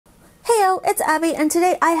Hello, it's Abby, and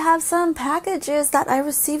today I have some packages that I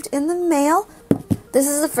received in the mail. This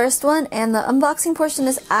is the first one, and the unboxing portion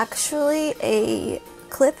is actually a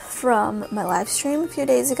clip from my live stream a few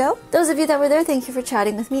days ago. Those of you that were there, thank you for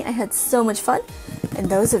chatting with me. I had so much fun. And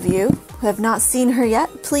those of you who have not seen her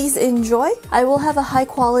yet, please enjoy. I will have a high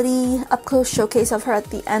quality up-close showcase of her at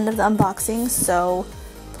the end of the unboxing, so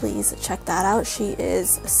please check that out. She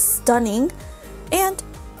is stunning. And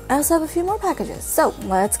I also have a few more packages, so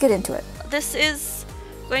let's get into it. This is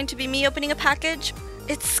going to be me opening a package.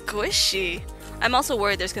 It's squishy. I'm also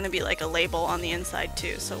worried there's going to be like a label on the inside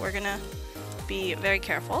too, so we're going to be very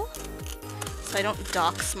careful so I don't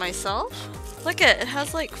dox myself. Look at it,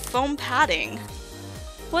 has like foam padding.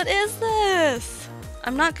 What is this?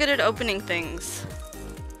 I'm not good at opening things.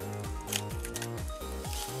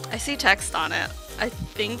 I see text on it. I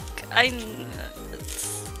think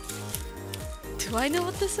do I know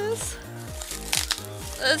what this is?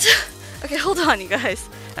 Okay, hold on, you guys.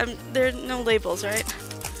 There are no labels, right?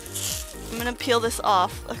 I'm gonna peel this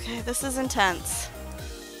off. Okay, this is intense.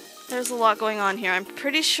 There's a lot going on here. I'm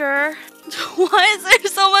pretty sure. Why is there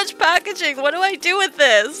so much packaging? What do I do with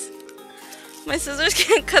this? My scissors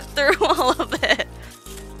can't cut through all of it.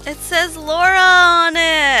 It says Laura on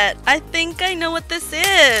it. I think I know what this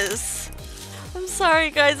is. I'm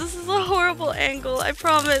sorry, guys. This is a horrible angle. I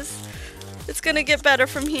promise. It's gonna get better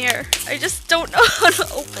from here. I just don't know how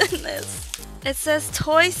to open this. It says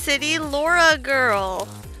ToyCity Laura Girl.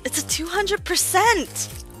 It's a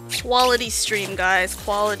 200% quality stream, guys.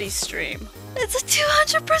 Quality stream. It's a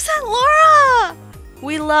 200% Laura!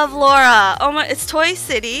 We love Laura. Oh my, it's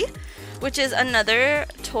ToyCity, which is another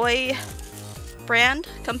toy brand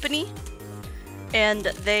company. And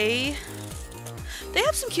they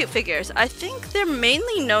have some cute figures. I think they're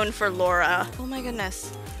mainly known for Laura. Oh my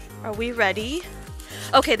goodness. Are we ready?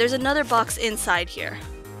 Okay, there's another box inside here.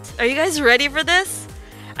 Are you guys ready for this?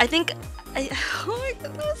 Oh my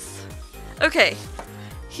goodness. Okay,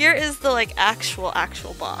 here is the like actual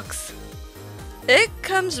box. It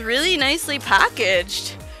comes really nicely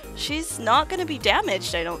packaged. She's not gonna be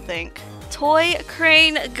damaged, I don't think. Toy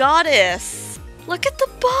Crane Goddess. Look at the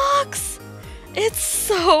box. It's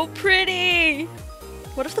so pretty.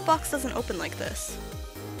 What if the box doesn't open like this?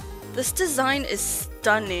 This design is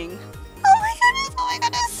stunning. Oh my goodness, oh my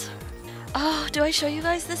goodness. Oh, do I show you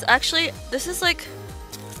guys this? Actually, this is like,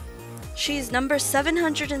 she's number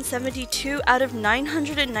 772 out of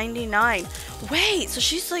 999. Wait, so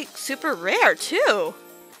she's like super rare too.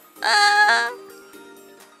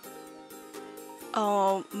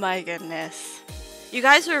 Oh my goodness. You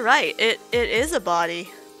guys were right, it is a body.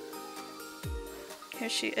 Here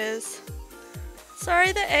she is.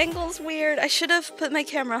 Sorry, the angle's weird. I should have put my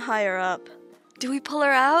camera higher up. Do we pull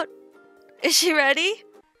her out? Is she ready?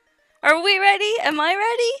 Are we ready? Am I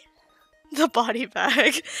ready? The body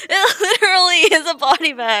bag. It literally is a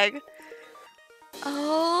body bag.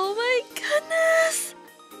 Oh my goodness.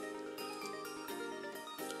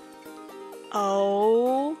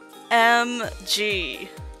 OMG.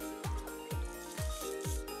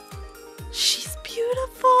 She's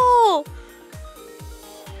beautiful.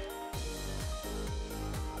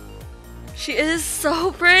 She is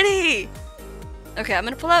so pretty! Okay, I'm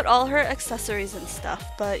gonna pull out all her accessories and stuff,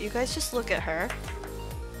 but you guys just look at her.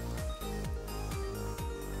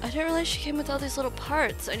 I didn't realize she came with all these little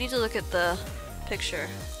parts. I need to look at the picture.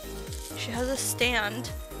 She has a stand.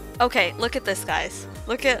 Okay, look at this, guys.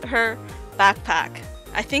 Look at her backpack.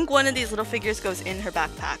 I think one of these little figures goes in her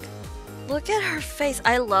backpack. Look at her face.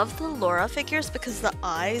 I love the Laura figures because the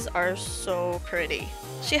eyes are so pretty.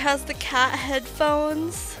 She has the cat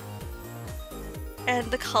headphones.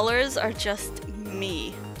 And the colors are just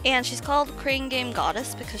me. And she's called Crane Game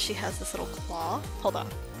Goddess because she has this little claw. Hold on.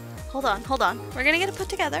 Hold on, hold on. We're gonna get it put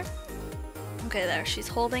together. Okay, there. She's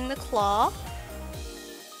holding the claw.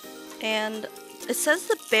 And it says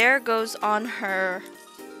the bear goes on her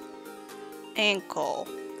ankle.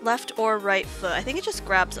 Left or right foot. I think it just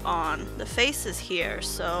grabs on. The face is here,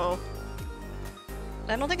 so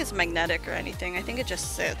I don't think it's magnetic or anything. I think it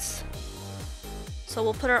just sits. So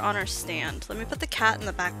we'll put her on her stand. Let me put the cat in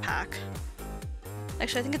the backpack.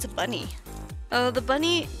 Actually, I think it's a bunny. Oh, the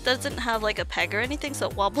bunny doesn't have like a peg or anything, so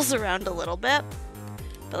it wobbles around a little bit.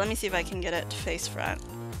 But let me see if I can get it face front.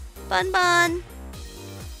 Bun Bun!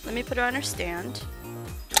 Let me put her on her stand.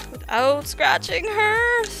 Without scratching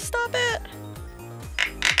her! Stop it!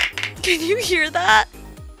 Can you hear that?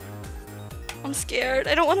 I'm scared.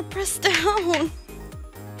 I don't want to press down.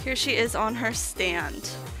 Here she is on her stand.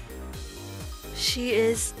 She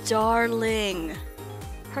is darling.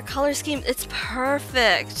 Her color scheme, it's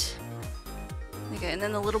perfect. Let me Okay, and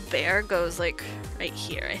then the little bear goes like right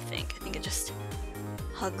here, I think. I think it just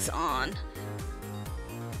hugs on.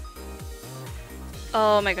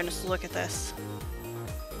 Oh my goodness, look at this.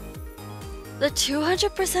 The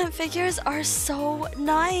 200% figures are so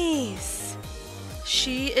nice.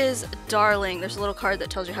 She is darling. There's a little card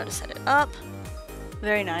that tells you how to set it up.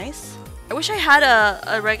 Very nice. I wish I had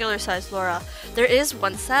a regular size Laura. There is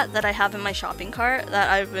one set that I have in my shopping cart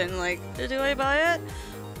that I've been like, do I buy it?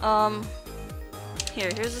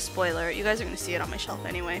 Here's a spoiler. You guys are gonna see it on my shelf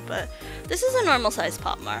anyway, but this is a normal size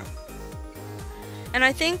Pop Mart. And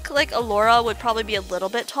I think like a Laura would probably be a little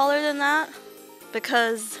bit taller than that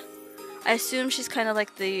because I assume she's kind of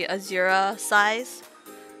like the Azura size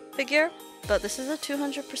figure, but this is a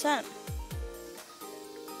 200%.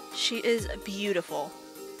 She is beautiful.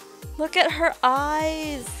 Look at her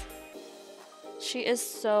eyes. She is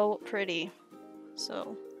so pretty.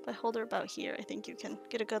 So if I hold her about here, I think you can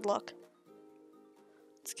get a good look.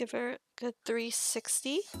 Let's give her a good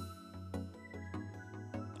 360.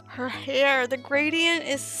 Her hair, the gradient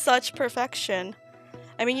is such perfection.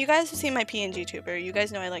 I mean, you guys have seen my PNG tuber. You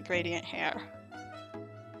guys know I like gradient hair.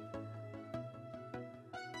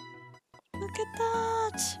 Look at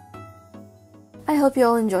that. I hope you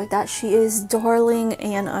all enjoyed that. She is darling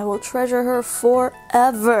and I will treasure her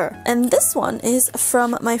forever. And this one is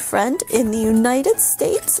from my friend in the United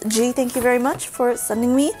States. G, thank you very much for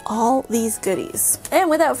sending me all these goodies. And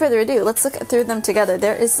without further ado, let's look through them together.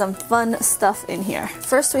 There is some fun stuff in here.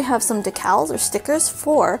 First, we have some decals or stickers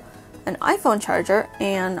for an iPhone charger,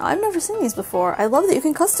 and I've never seen these before. I love that you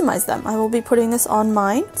can customize them. I will be putting this on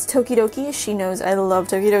mine. It's Tokidoki. She knows I love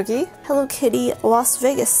Tokidoki. Hello Kitty Las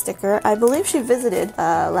Vegas sticker. I believe she visited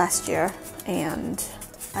last year, and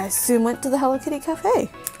I assume went to the Hello Kitty Cafe.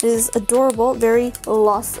 It is adorable, very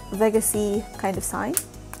Las Vegas-y kind of sign.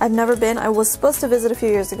 I've never been. I was supposed to visit a few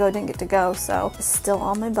years ago, didn't get to go, so it's still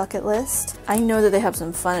on my bucket list. I know that they have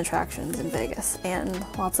some fun attractions in Vegas and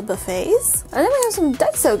lots of buffets. And then we have some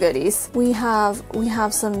Daiso goodies. We have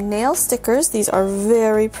some nail stickers. These are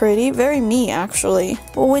very pretty, very me actually.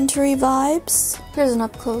 Wintry vibes. Here's an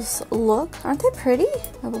up close look. Aren't they pretty?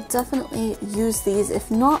 I will definitely use these, if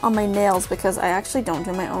not on my nails, because I actually don't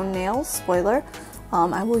do my own nails, spoiler.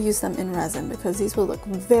 I will use them in resin because these will look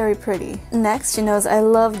very pretty. Next, she knows I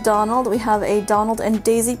love Donald. We have a Donald and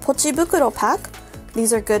Daisy Pochibukuro pack.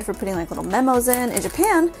 These are good for putting like little memos in. In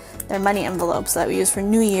Japan, they're money envelopes that we use for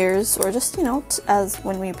New Year's or just, you know, as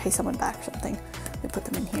when we pay someone back or something. We put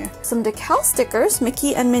them in here. Some decal stickers,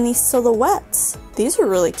 Mickey and Minnie silhouettes. These are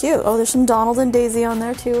really cute. Oh, there's some Donald and Daisy on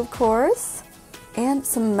there too, of course. And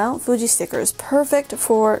some Mount Fuji stickers. Perfect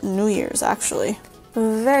for New Year's, actually.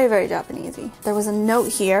 Very, very Japanesey. There was a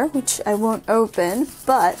note here, which I won't open,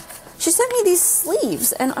 but she sent me these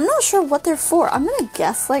sleeves, and I'm not sure what they're for. I'm gonna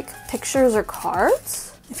guess like pictures or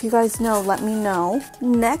cards. If you guys know, let me know.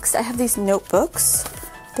 Next, I have these notebooks.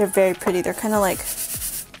 They're very pretty. They're kind of like,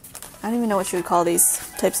 I don't even know what you would call these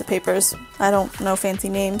types of papers. I don't know fancy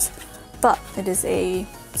names, but it is a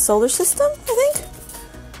solar system, I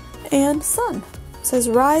think, and sun. It says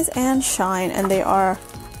rise and shine, and they are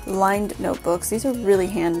lined notebooks. These are really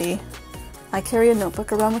handy. I carry a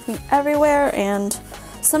notebook around with me everywhere, and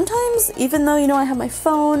sometimes, even though, you know, I have my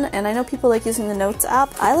phone and I know people like using the Notes app,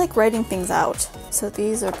 I like writing things out. So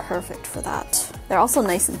these are perfect for that. They're also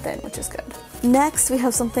nice and thin, which is good. Next, we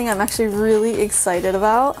have something I'm actually really excited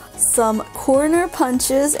about. Some corner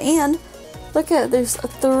punches, and look at, there's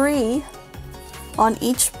 3 on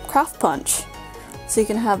each craft punch. So you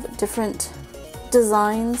can have different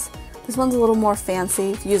designs. This one's a little more fancy.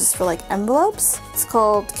 You can use this for like envelopes. It's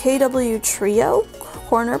called KW Trio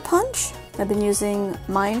Corner Punch. I've been using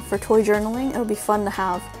mine for toy journaling. It'll be fun to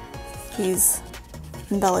have these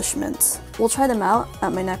embellishments. We'll try them out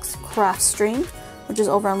at my next craft stream, which is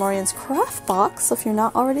over on Lorien's Craft Box, so if you're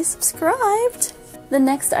not already subscribed. The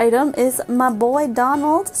next item is my boy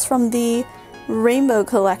Donald. It's from the Rainbow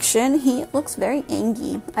Collection. He looks very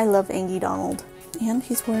Angie. I love Angie Donald. And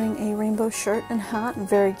he's wearing a rainbow shirt and hat.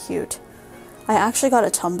 Very cute. I actually got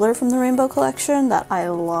a tumbler from the Rainbow Collection that I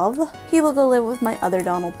love. He will go live with my other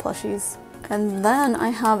Donald plushies. And then I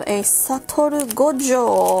have a Satoru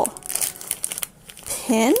Gojo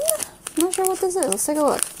pin. I'm not sure what this is. Let's take a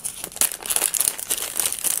look.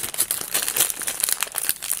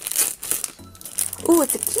 Ooh,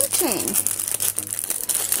 it's a keychain.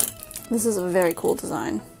 This is a very cool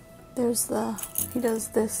design. There's he does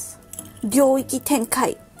this. Ryoiki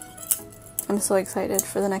Tenkai. I'm so excited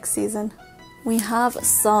for the next season. We have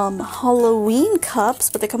some Halloween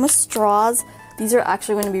cups, but they come with straws. These are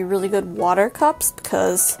actually going to be really good water cups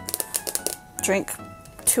because drink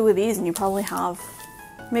 2 of these and you probably have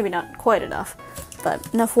maybe not quite enough.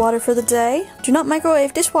 But enough water for the day. Do not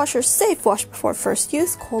microwave, dishwasher safe, wash before first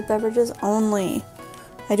use, cold beverages only.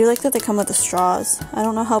 I do like that they come with the straws. I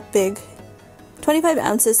don't know how big. 25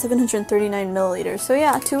 ounces, 739 milliliters. So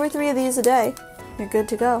yeah, 2 or 3 of these a day. You're good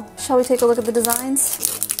to go. Shall we take a look at the designs?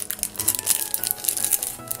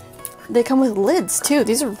 They come with lids too.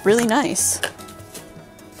 These are really nice.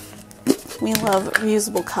 We love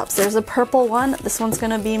reusable cups. There's a purple one. This one's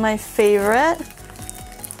gonna be my favorite.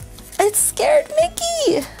 It's Scared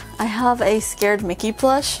Mickey! I have a Scared Mickey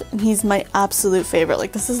plush, and he's my absolute favorite.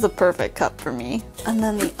 Like, this is the perfect cup for me. And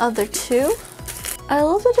then the other two, I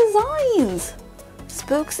love the designs!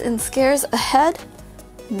 Spooks and Scares Ahead.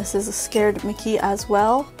 And this is a Scared Mickey as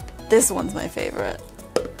well. This one's my favorite.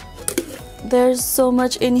 There's so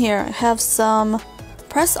much in here. I have some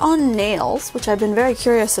press-on nails, which I've been very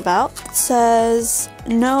curious about. It says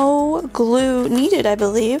no glue needed, I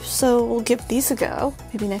believe, so we'll give these a go.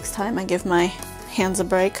 Maybe next time I give my hands a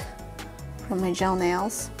break from my gel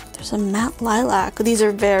nails. There's a matte lilac. These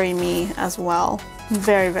are very me as well.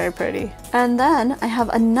 Very, very pretty. And then I have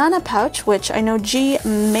a Nana pouch, which I know G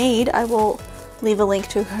made. I will leave a link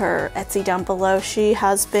to her Etsy down below. She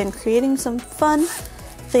has been creating some fun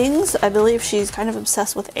things. I believe she's kind of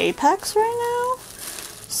obsessed with Apex right now.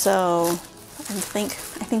 So I think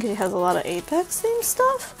she has a lot of Apex themed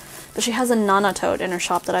stuff. But she has a Nana tote in her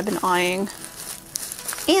shop that I've been eyeing.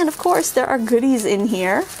 And of course there are goodies in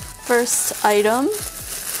here. First item.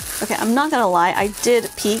 Okay, I'm not gonna lie, I did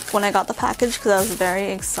peek when I got the package because I was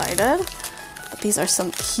very excited. But these are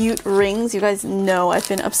some cute rings. You guys know I've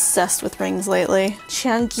been obsessed with rings lately.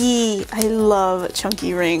 Chunky! I love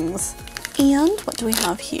chunky rings. And what do we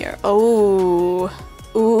have here? Oh,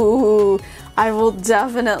 ooh, I will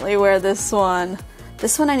definitely wear this one.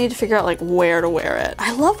 This one I need to figure out like where to wear it.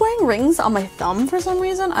 I love wearing rings on my thumb for some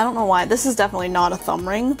reason. I don't know why. This is definitely not a thumb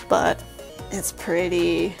ring, but it's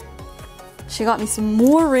pretty. She got me some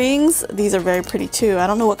more rings. These are very pretty too. I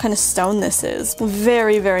don't know what kind of stone this is.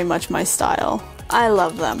 Very, very much my style. I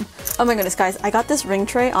love them. Oh my goodness, guys. I got this ring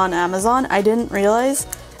tray on Amazon. I didn't realize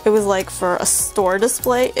it was like for a store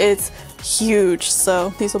display. It's huge, so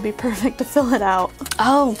these will be perfect to fill it out.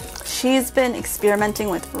 Oh, she's been experimenting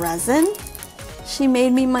with resin. She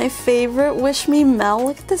made me my favorite Wish Me Mel.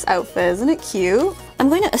 Look at this outfit, isn't it cute? I'm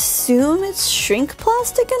going to assume it's shrink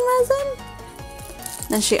plastic and resin.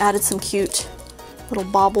 Then she added some cute little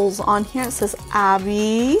baubles on here. It says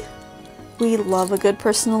Abby. We love a good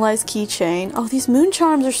personalized keychain. Oh, these moon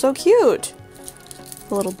charms are so cute.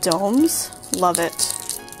 The little domes, love it.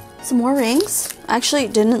 Some more rings. I actually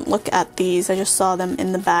didn't look at these, I just saw them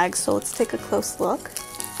in the bag, so let's take a close look.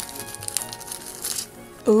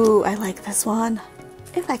 Ooh, I like this one.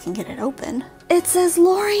 If I can get it open. It says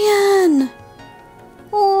Lorien!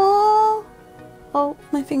 Aww. Oh,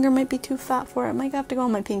 my finger might be too fat for it. I might have to go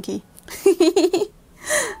on my pinky.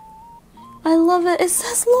 I love it. It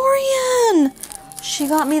says Lorien! She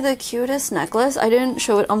got me the cutest necklace. I didn't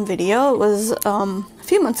show it on video. It was a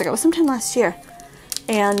few months ago, sometime last year.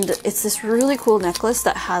 And it's this really cool necklace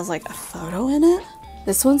that has like a photo in it.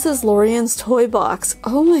 This one says Lorien's Toy Box.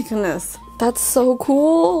 Oh my goodness. That's so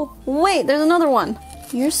cool. Wait, there's another one.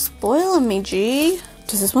 You're spoiling me, G.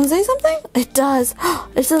 Does this one say something? It does.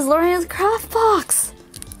 It says Lorien's Craft Box.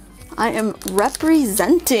 I am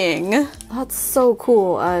representing. That's so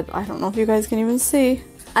cool. I don't know if you guys can even see.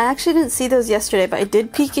 I actually didn't see those yesterday, but I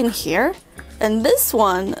did peek in here. And this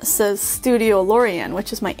one says Studio Lorien,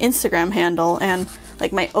 which is my Instagram handle and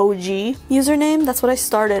like my OG username. That's what I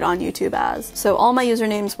started on YouTube as. So all my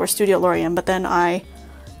usernames were Studio Lorien, but then I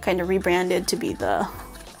kind of rebranded to be the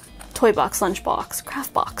Toy Box, Lunchbox,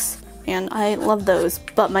 Craft Box. And I love those,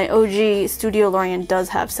 but my OG Studio Lorien does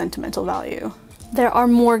have sentimental value. There are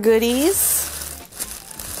more goodies.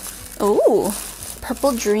 Ooh,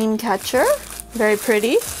 purple dream catcher, very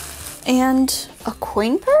pretty. And a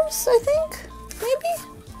coin purse, I think,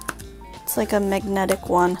 maybe? It's like a magnetic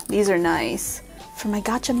one. These are nice. For my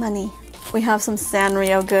gotcha money. We have some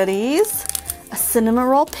Sanrio goodies. A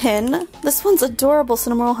Cinnamoroll pin. This one's adorable.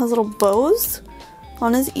 Cinnamoroll has little bows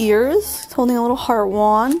on his ears. He's holding a little heart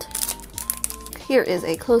wand. Here is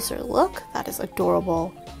a closer look. That is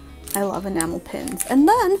adorable. I love enamel pins. And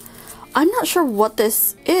then, I'm not sure what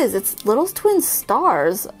this is. It's little twin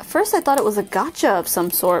stars. At first I thought it was a gotcha of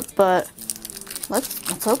some sort, but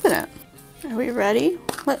let's open it. Are we ready?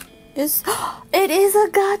 What is... It is a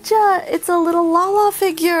gotcha! It's a little Lala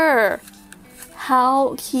figure!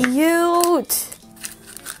 How cute!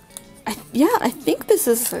 Yeah, I think this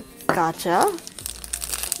is a gotcha.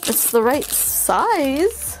 It's the right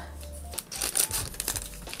size.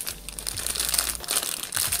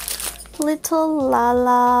 Little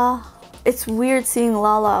Lala. It's weird seeing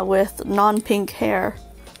Lala with non-pink hair.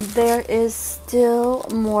 There is still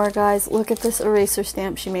more, guys. Look at this eraser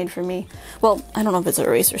stamp she made for me. Well, I don't know if it's an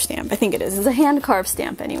eraser stamp. I think it is. It's a hand-carved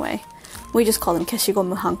stamp anyway. We just call them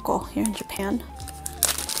keshigomu hanko here in Japan.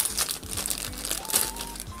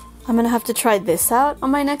 I'm gonna have to try this out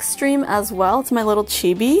on my next stream as well. It's my little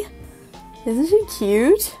chibi. Isn't she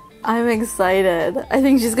cute? I'm excited. I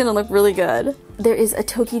think she's gonna look really good. There is a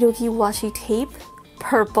Tokidoki washi tape.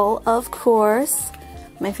 Purple, of course.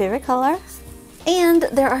 My favorite color. And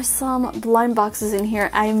there are some blind boxes in here.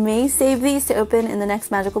 I may save these to open in the next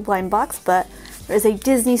magical blind box, but there's a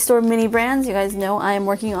Disney Store mini brands. You guys know I am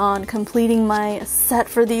working on completing my set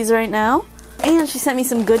for these right now. And she sent me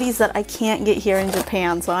some goodies that I can't get here in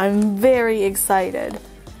Japan, so I'm very excited.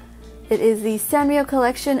 It is the Sanrio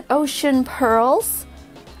Collection Ocean Pearls,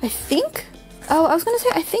 I think. Oh, I was gonna say,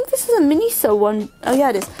 I think this is a Miniso one. Oh yeah,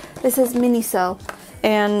 it is. This is Miniso.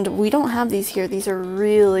 And we don't have these here. These are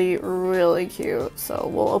really, really cute. So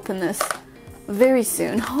we'll open this very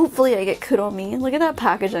soon. Hopefully I get Kuromi. Look at that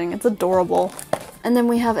packaging. It's adorable. And then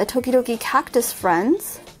we have a Tokidoki Cactus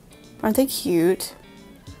Friends. Aren't they cute?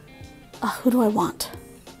 Who do I want?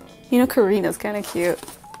 You know, Karina's kind of cute.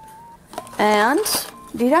 And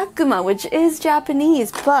Rirakuma, which is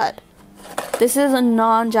Japanese, but this is a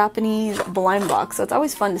non-Japanese blind box. So it's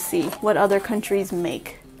always fun to see what other countries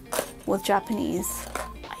make with Japanese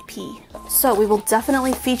IP. So we will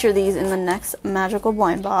definitely feature these in the next magical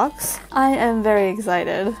blind box. I am very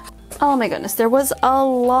excited. Oh my goodness, there was a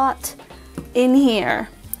lot in here.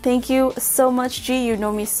 Thank you so much, G. You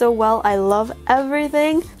know me so well. I love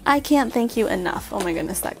everything. I can't thank you enough. Oh my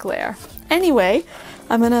goodness, that glare. Anyway,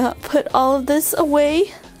 I'm gonna put all of this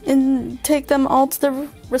away and take them all to their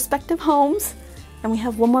respective homes. And we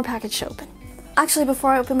have one more package to open. Actually,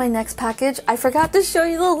 before I open my next package, I forgot to show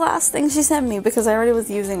you the last thing she sent me because I already was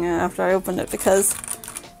using it after I opened it because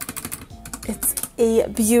it's a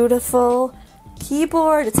beautiful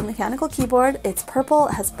keyboard. It's a mechanical keyboard. It's purple.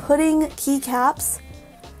 It has pudding keycaps.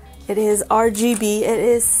 It is RGB. It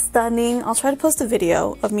is stunning. I'll try to post a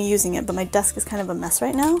video of me using it, but my desk is kind of a mess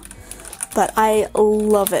right now. But I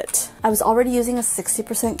love it. I was already using a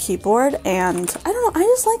 60% keyboard and I don't know, I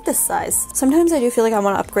just like this size. Sometimes I do feel like I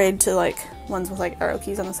want to upgrade to like ones with like arrow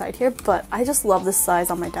keys on the side here, but I just love this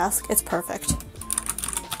size on my desk. It's perfect.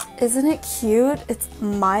 Isn't it cute? It's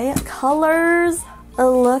my colors.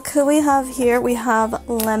 Look who we have here. We have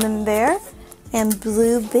Lemon Bear and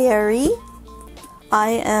Blueberry.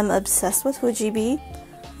 I am obsessed with Fujibee.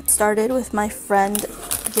 It started with my friend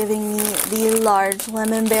giving me the large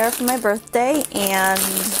lemon bear for my birthday, and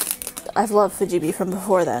I've loved Fujibee from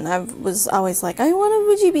before then. I was always like, I want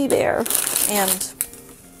a Fujibee bear, and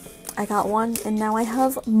I got one, and now I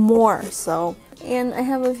have more, so, and I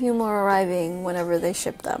have a few more arriving whenever they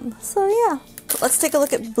ship them, so yeah. Let's take a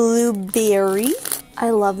look at Blueberry.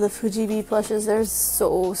 I love the Fujibee plushes. They're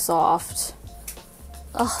so soft.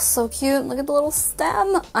 Oh, so cute. Look at the little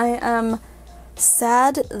stem. I am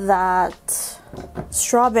sad that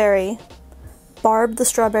Strawberry, Barb the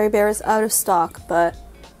Strawberry Bear, is out of stock, but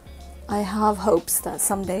I have hopes that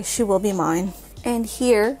someday she will be mine. And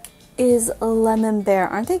here is a Lemon Bear.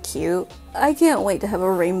 Aren't they cute? I can't wait to have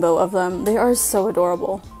a rainbow of them. They are so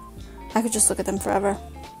adorable. I could just look at them forever.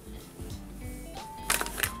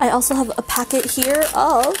 I also have a packet here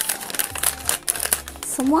of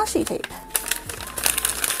some washi tape.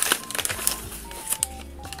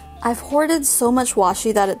 I've hoarded so much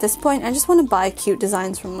washi that at this point I just want to buy cute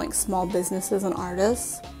designs from like small businesses and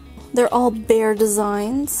artists. They're all bear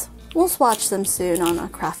designs. We'll swatch them soon on a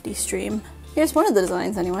crafty stream. Here's one of the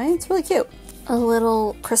designs anyway. It's really cute. A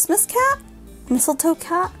little Christmas cat, mistletoe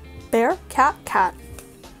cat, bear, cat, cat.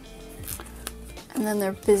 And then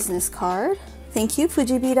their business card. Thank you,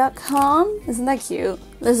 Fujibee.com. Isn't that cute?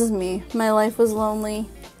 This is me. My life was lonely,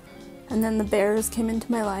 and then the bears came into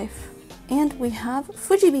my life. And we have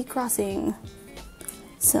Fujibee Crossing.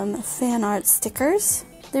 Some fan art stickers.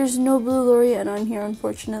 There's no blue Lorien on here,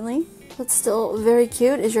 unfortunately. But still very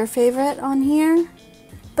cute. Is your favorite on here?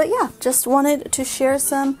 But yeah, just wanted to share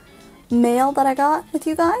some mail that I got with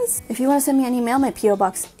you guys. If you want to send me any mail, my P.O.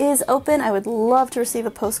 box is open. I would love to receive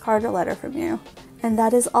a postcard or letter from you. And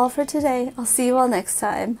that is all for today. I'll see you all next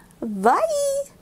time. Bye!